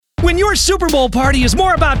When your Super Bowl party is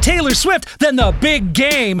more about Taylor Swift than the big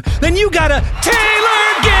game, then you gotta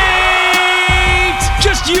Taylorgate!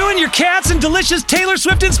 Just you and your cats and delicious Taylor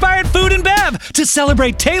Swift-inspired food and bev to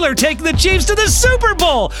celebrate Taylor taking the Chiefs to the Super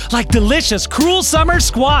Bowl, like delicious cruel summer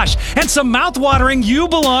squash and some mouth-watering You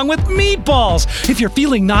Belong with meatballs. If you're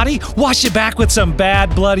feeling naughty, wash it back with some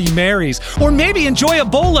bad Bloody Marys. Or maybe enjoy a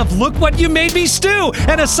bowl of Look What You Made Me stew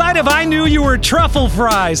and a side of I Knew You Were truffle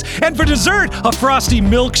fries. And for dessert, a frosty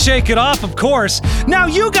milkshake it off, of course. Now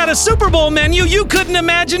you got a Super Bowl menu you couldn't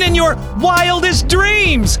imagine in your wildest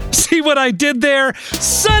dreams. See what I did there?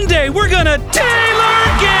 Sunday, we're gonna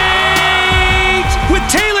Taylorgate with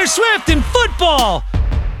Taylor Swift and football.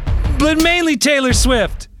 But mainly Taylor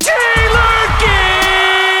Swift. Taylorgate!